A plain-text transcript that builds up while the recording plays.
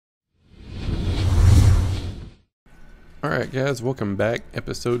Alright guys, welcome back.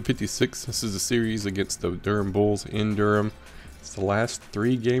 Episode 56. This is a series against the Durham Bulls in Durham. It's the last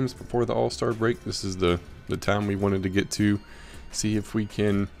 3 games before the All-Star break. This is the time we wanted to get to. See if we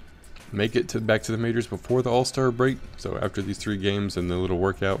can make it back to the majors before the All-Star break. So after these 3 games and the little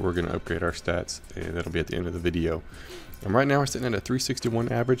workout, we're going to upgrade our stats. And that'll be at the end of the video. And right now we're sitting at a 361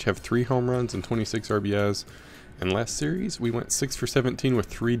 average. Have 3 home runs and 26 RBIs. And last series, we went 6 for 17 with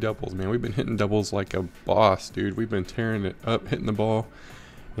 3 doubles. Man, we've been hitting doubles like a boss, dude. We've been tearing it up, hitting the ball,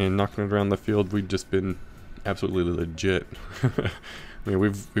 and knocking it around the field. We've just been absolutely legit. I mean,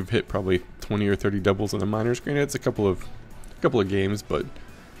 we've hit probably 20 or 30 doubles in the minors. Granted, it's a couple of games, but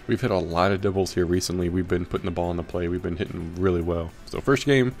we've hit a lot of doubles here recently. We've been putting the ball in the play. We've been hitting really well. So first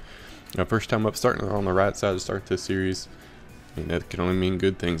game, first time up, starting on the right side to start this series. And that can only mean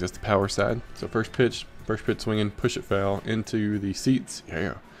good things. That's the power side. So first pitch swinging, push it foul into the seats.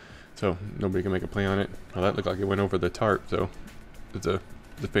 Yeah. So nobody can make a play on it. Well, that looked like it went over the tarp. So it's a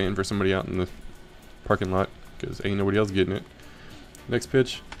fan for somebody out in the parking lot because ain't nobody else getting it. Next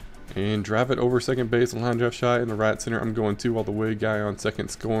pitch and drive it over second base. Line drive shot in the right center. I'm going 2 all the way. Guy on second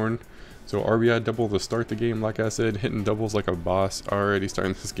scoring. So RBI double to start the game. Like I said, hitting doubles like a boss. Already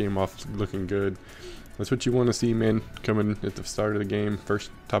starting this game off looking good. That's what you want to see, man. Coming at the start of the game,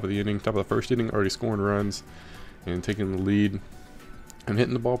 top of the first inning, already scoring runs and taking the lead and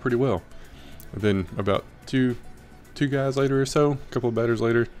hitting the ball pretty well. And then about two guys later or so, a couple of batters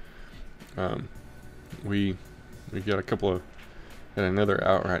later, we got got another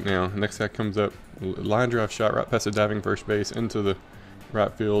out right now. The next guy comes up, line drive shot right past the diving first base into the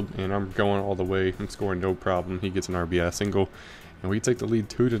right field, and I'm going all the way. I'm scoring no problem. He gets an RBI single. And we take the lead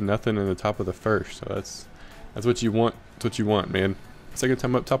 2-0 in the top of the first. So that's what you want. That's what you want, man. Second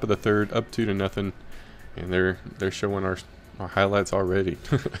time up, top of the third, up 2-0, and they're showing our highlights already.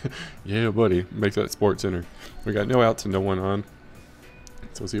 Yeah, buddy. Make that Sports Center. We got no outs and no one on.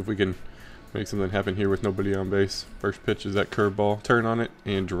 So see if we can make something happen here with nobody on base. First pitch is that curveball. Turn on it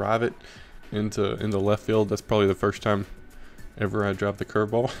and drive it into left field. That's probably the first time ever I drive the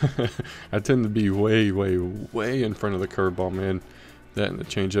curveball. I tend to be way in front of the curveball, man. That and the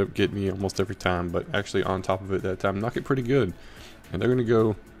changeup get me almost every time, but actually on top of it that time, knock it pretty good. And they're gonna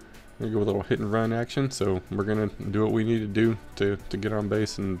go with a little hit and run action. So we're gonna do what we need to do to get on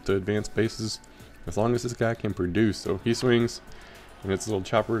base and to advance bases, as long as this guy can produce. So he swings, and it's a little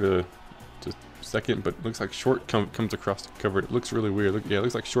chopper to second, but looks like short comes across the cover. It looks really weird. It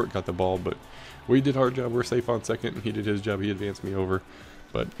looks like short got the ball, but we did our job. We're safe on second, and he did his job. He advanced me over,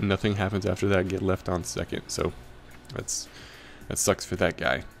 but nothing happens after that. Get left on second, so that sucks for that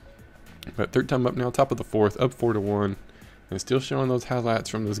guy. But third time up now, top of the fourth, up 4-1, and still showing those highlights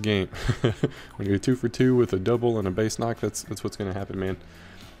from this game. When you're 2 for 2 with a double and a base knock, that's what's gonna happen,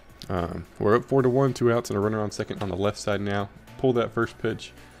 man. We're up 4-1, 2 outs and a runner on second on the left side now. Pull that first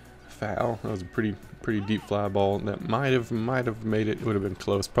pitch. Foul. That was a pretty deep fly ball that might have made it. It would have been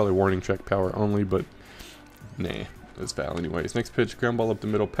close. Probably warning track power only, but nah, it's foul anyways. Next pitch, ground ball up the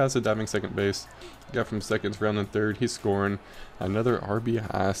middle, past the diving second base. Got from seconds, rounding third. He's scoring another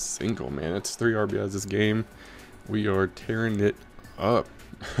RBI single, man. It's 3 RBIs this game. We are tearing it up.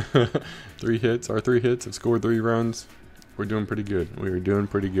 3 hits. Our 3 hits have scored 3 runs. We're doing pretty good. We are doing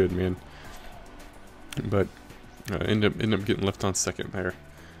pretty good, man. But end up getting left on second there.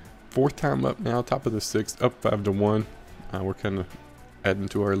 Fourth time up now, top of the 6th, up 5-1. We're kind of adding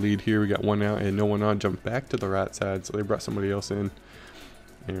to our lead here. We got 1 out and no one on. Jump back to the right side, so they brought somebody else in.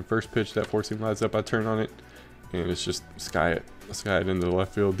 And first pitch, that 4-seam lights up. I turn on it, and it's just sky it into the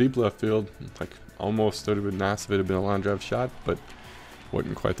left field, deep left field. Like almost would have been nice if it had been a line drive shot, but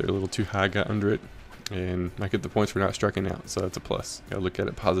wasn't quite there. A little too high, got under it, and I get the points for not striking out. So that's a plus. Gotta look at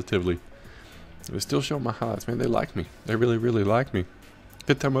it positively. They still showing my highlights, man. They like me. They really like me.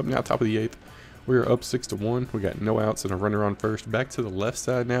 Fifth time up now, top of the 8th. We are up 6-1. We got no outs and a runner on first. Back to the left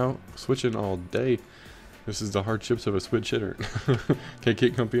side now, switching all day. This is the hardships of a switch hitter. Can't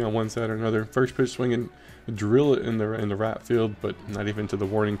get comfy on one side or another. First pitch swinging, drill it in the right field, but not even to the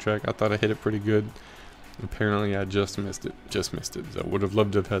warning track. I thought I hit it pretty good. Apparently, I just missed it. So would have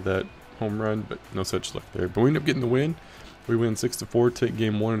loved to have had that home run, but no such luck there. But we end up getting the win. We win 6-4. Take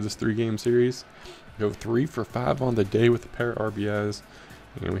game 1 of this 3-game series. Go 3 for 5 on the day with a pair of RBIs.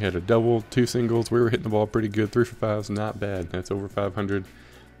 And we had a double, 2 singles. We were hitting the ball pretty good. 3 for 5 is not bad. That's over 500.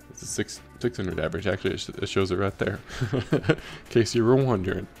 It's a 600 average. Actually, it shows it right there. In case you were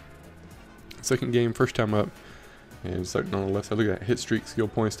wondering. Second game, first time up. And starting on the left side. Look at that hit streak, skill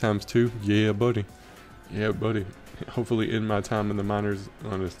points times 2. Yeah, buddy. Yeah, buddy. Hopefully, in my time in the minors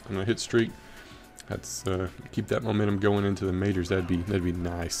on a hit streak. That's keep that momentum going into the majors. That'd be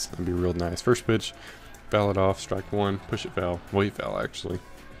nice. That'd be real nice. First pitch. foul it off, strike one, push it foul, wait foul actually.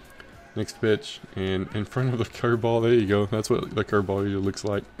 Next pitch, and in front of the curveball, there you go. That's what the curveball usually looks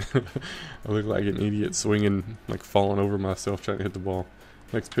like. I look like an idiot swinging, like falling over myself trying to hit the ball.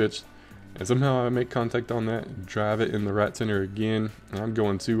 Next pitch, and somehow I make contact on that, drive it in the right center again, and I'm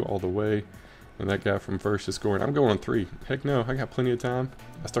going 2 all the way. And that guy from first is scoring. I'm going 3. Heck no, I got plenty of time.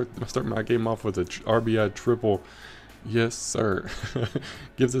 I start my game off with a RBI triple. Yes, sir.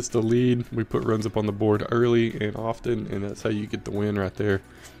 Gives us the lead. We put runs up on the board early and often, and that's how you get the win right there.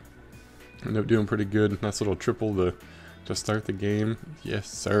 End up doing pretty good. Nice little triple to start the game. Yes,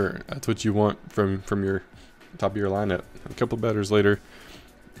 sir. That's what you want from your top of your lineup. A couple batters later,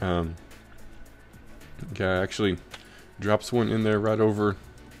 guy actually drops one in there right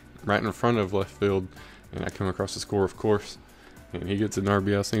in front of left field, and I come across the score, of course, and he gets an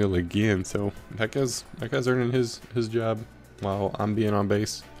RBI single again. So that guy's earning his job while I'm being on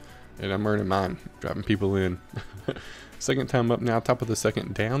base, and I'm earning mine, dropping people in. Second time up now, top of the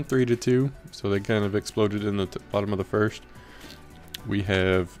second, down 3-2. So they kind of exploded in the bottom of the first. We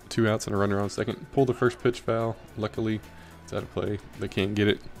have 2 outs and a runner on second. Pull the first pitch foul. Luckily, it's out of play. They can't get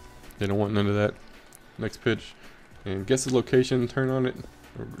it. They don't want none of that. Next pitch, and guess the location. Turn on it.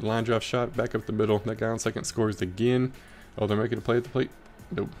 Line drive shot back up the middle. That guy on second scores again. Oh, they're making a play at the plate.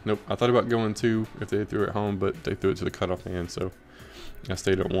 Nope. I thought about going 2 if they threw it home, but they threw it to the cutoff man. So I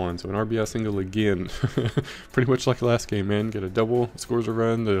stayed at 1. So an RBI single again. Pretty much like the last game, man. Get a double, scores a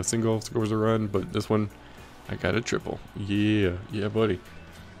run. The single scores a run. But this one, I got a triple. Yeah, buddy.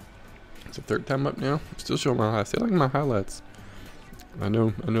 It's the third time up now. I'm still showing my highlights. They like my highlights. I know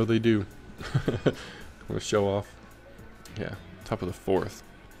they do. I'm gonna show off. Yeah, top of the fourth.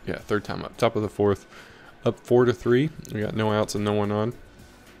 Yeah, third time up. Top of the fourth. Up 4-3. We got no outs and no one on.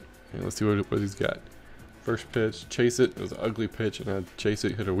 And let's see what he's got. First pitch, chase it. It was an ugly pitch, and I chase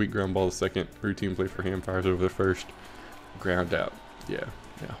it, hit a weak ground ball to second. Routine play for him, fires over the first. Ground out. Yeah,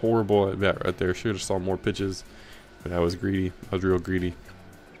 horrible at bat right there. Should have saw more pitches, but I was greedy. I was real greedy.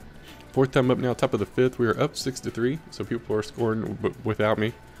 Fourth time up now, top of the fifth. We are up 6-3, so people are scoring without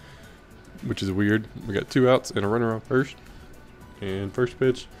me, which is weird. We got 2 outs and a runner on first. And first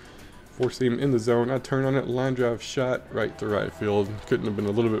pitch, 4-seam in the zone. I turn on it, line drive shot right to right field. Couldn't have been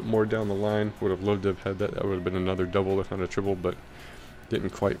a little bit more down the line. Would have loved to have had that. That would have been another double, if not a triple, but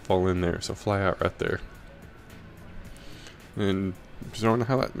didn't quite fall in there. So fly out right there. And showing the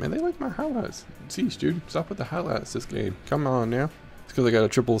highlight. Man, they like my highlights. Jeez, dude, stop with the highlights this game. Come on now. It's because I got a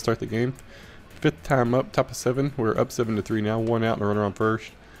triple to start the game. Fifth time up, top of 7. We're up 7-3 now. 1 out and a runner on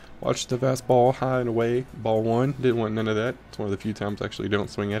first. Watch the fastball high and away. Ball 1. Didn't want none of that. It's one of the few times I actually don't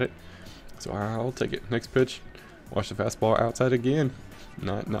swing at it. So I'll take it. Next pitch. Watch the fastball outside again.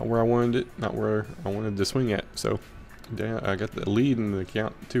 Not where I wanted it. Not where I wanted to swing at. So down, I got the lead in the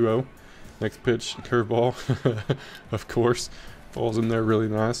count 2-0. Next pitch, curveball. Of course. Falls in there really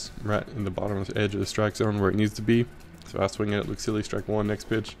nice. Right in the bottom of the edge of the strike zone where it needs to be. So I swing at it. Looks silly. Strike 1. Next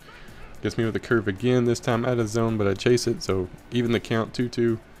pitch. Gets me with a curve again. This time out of zone, but I chase it. So even the count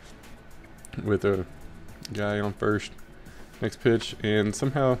 2-2 with a guy on first. Next pitch, and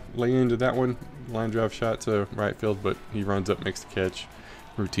somehow lay into that one. Line drive shot to right field, but he runs up, makes the catch.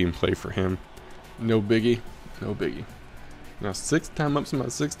 Routine play for him. No biggie. No biggie. Now, 6th time up, so my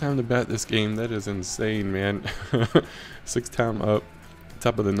 6th time to bat this game. That is insane, man. 6th time up,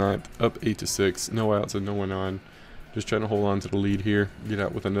 top of the 9th, up 8-6. No outs and no one on. Just trying to hold on to the lead here. Get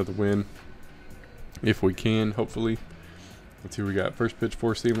out with another win. If we can, hopefully. Let's see what we got. First pitch,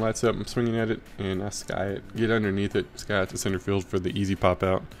 4-seam, lights up. I'm swinging at it, and I sky it. Get underneath it, sky it to center field for the easy pop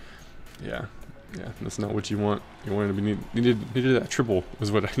out. Yeah, that's not what you want. You wanted to be needed that triple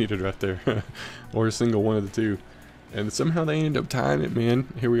was what I needed right there, or a single, one of the two. And somehow they ended up tying it, man.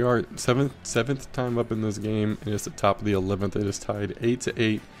 Here we are, seventh time up in this game, and it's the top of the 11th. It is tied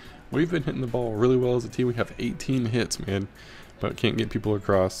 8-8. We've been hitting the ball really well as a team. We have 18 hits, man, but can't get people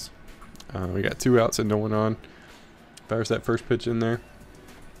across. We got 2 outs and no one on. Fires that first pitch in there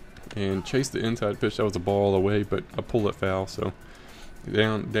and chase the inside pitch. That was a ball away, but I pulled it foul. So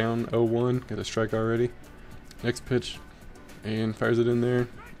down 0-1. Got a strike already. Next pitch and fires it in there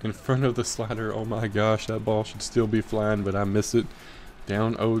in front of the slider. Oh my gosh, that ball should still be flying, but I miss it.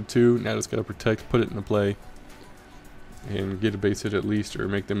 Down 0-2. Now just got to protect, put it in the play, and get a base hit at least, or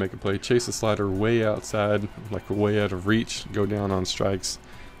make them make a play. Chase the slider way outside, like way out of reach. Go down on strikes.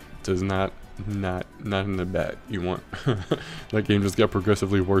 Does not in the bat you want. That game just got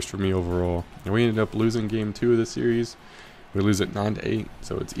progressively worse for me overall. And we ended up losing game 2 of the series. We lose it 9-8,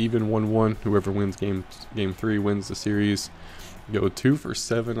 so it's even 1-1. Whoever wins game 3 wins the series. Go 2 for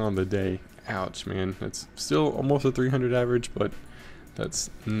 7 on the day. Ouch, man. That's still almost a 300 average, but That's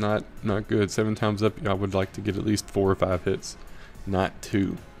not good. 7 times up, I would like to get at least 4 or 5 hits, not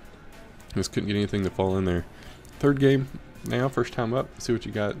 2. Just couldn't get anything to fall in there. Third game now, first time up. See what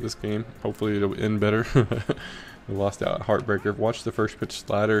you got this game. Hopefully it'll end better. We lost out heartbreaker. Watch the first pitch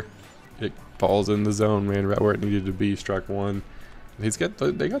slider. It falls in the zone, man, right where it needed to be. Strike 1. They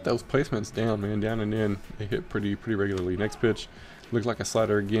got those placements down, man, down and in. They hit pretty regularly. Next pitch looked like a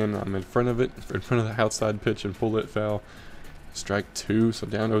slider again. I'm in front of it, in front of the outside pitch, and pull it foul. Strike 2, so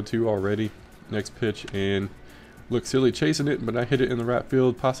down 0-2 already. Next pitch, and look silly chasing it, but I hit it in the right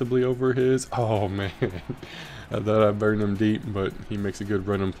field, possibly over his. Oh man, I thought I burned him deep, but he makes a good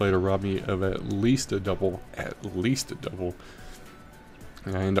run and play to rob me of at least a double. At least a double.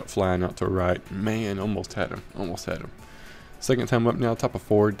 And I end up flying out to right. Man, almost had him. Almost had him. Second time up now, top of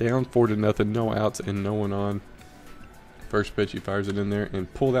 4, down 4-0, no outs and no one on. First pitch, he fires it in there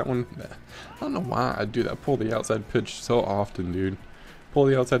and pull that one. I don't know why I do that. Pull the outside pitch so often, dude. Pull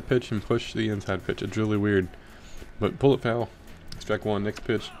the outside pitch and push the inside pitch. It's really weird. But pull it foul. Strike 1. Next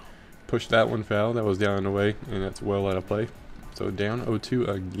pitch. Push that one foul. That was down and away, and that's well out of play. So down 0-2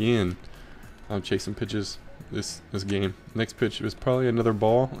 again. I'm chasing pitches this game. Next pitch was probably another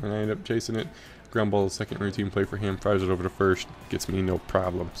ball, and I end up chasing it. Ground ball, second routine play for him. Fires it over to first. Gets me no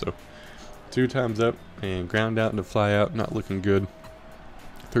problem. So 2 times up and ground out into fly out. Not looking good.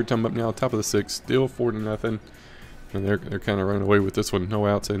 Third time up now, top of the 6th, still 4-0, and they're kind of running away with this one. No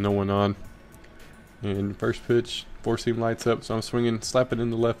outs and no one on. And first pitch, 4-seam lights up, so I'm swinging, slapping in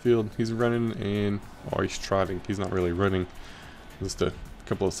the left field. He's running and he's trotting. He's not really running. Just a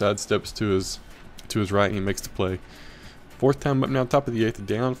couple of side steps to his right, and he makes the play. Fourth time up now, top of the 8th,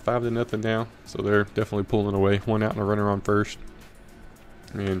 down 5-0 now. So they're definitely pulling away. 1 out and a runner on first.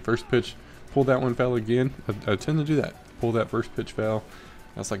 And first pitch, pull that one foul again. I tend to do that. Pull that first pitch foul.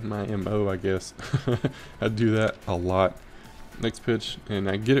 That's like my MO, I guess. I do that a lot. Next pitch, and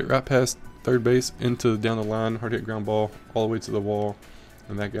I get it right past third base into down the line. Hard hit ground ball all the way to the wall.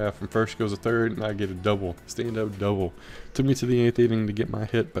 And that guy from first goes to third, and I get a double. Stand up double. Took me to the 8th inning to get my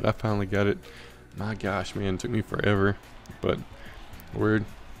hit, but I finally got it. My gosh, man, it took me forever. But we're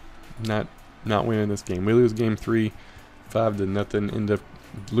not winning this game. We lose game 3, 5-0. End up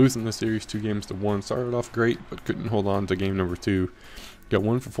losing the series 2-1. Started off great, but couldn't hold on to game number 2. Got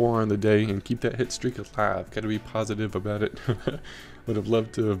 1 for 4 on the day and keep that hit streak alive. Got to be positive about it. Would have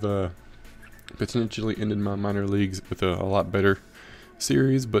loved to have potentially ended my minor leagues with a lot better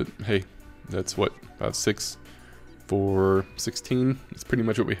series, but hey, that's what, about 6 for 16. It's pretty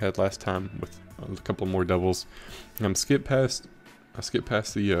much what we had last time with a couple more doubles. I skipped past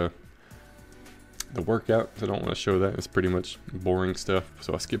the workout. I don't want to show that. It's pretty much boring stuff,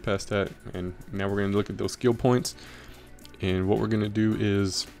 so I skipped past that, and now we're going to look at those skill points. And what we're going to do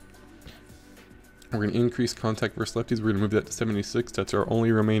is we're going to increase contact versus lefties. We're going to move that to 76. That's our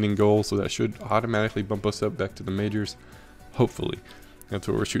only remaining goal, so that should automatically bump us up back to the majors, hopefully. That's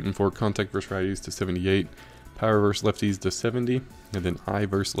what we're shooting for. Contact versus righties to 78, power versus lefties to 70, and then eye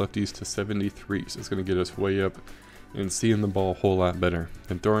versus lefties to 73. So it's going to get us way up and seeing the ball a whole lot better.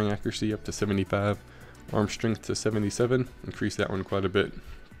 And throwing accuracy up to 75, arm strength to 77, increase that one quite a bit.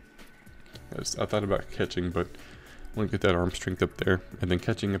 I thought about catching, but I want to get that arm strength up there, and then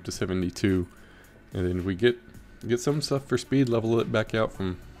catching up to 72, and then we get some stuff for speed, level it back out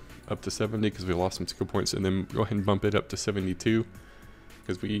from up to 70 because we lost some skill points, and then go ahead and bump it up to 72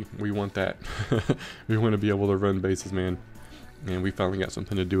 because we want that. We want to be able to run bases, man, and we finally got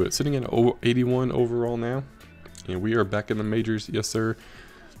something to do it. Sitting at 81 overall now, and we are back in the majors. Yes, sir.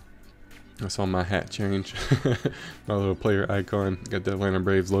 I saw my hat change. My little player icon got the Atlanta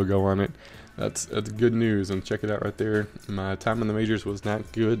Braves logo on it. That's good news, and check it out right there. My time in the majors was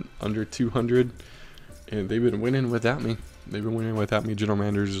not good, under 200, and they've been winning without me. General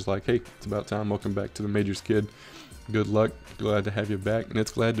manager's just like, hey, it's about time. Welcome back to the majors, kid. Good luck. Glad to have you back, and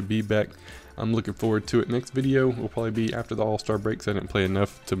it's glad to be back. I'm looking forward to it. Next video will probably be after the All-Star breaks. I didn't play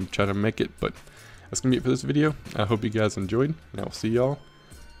enough to try to make it, but that's gonna be it for this video. I hope you guys enjoyed, and I will see y'all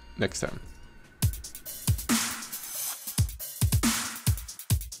next time.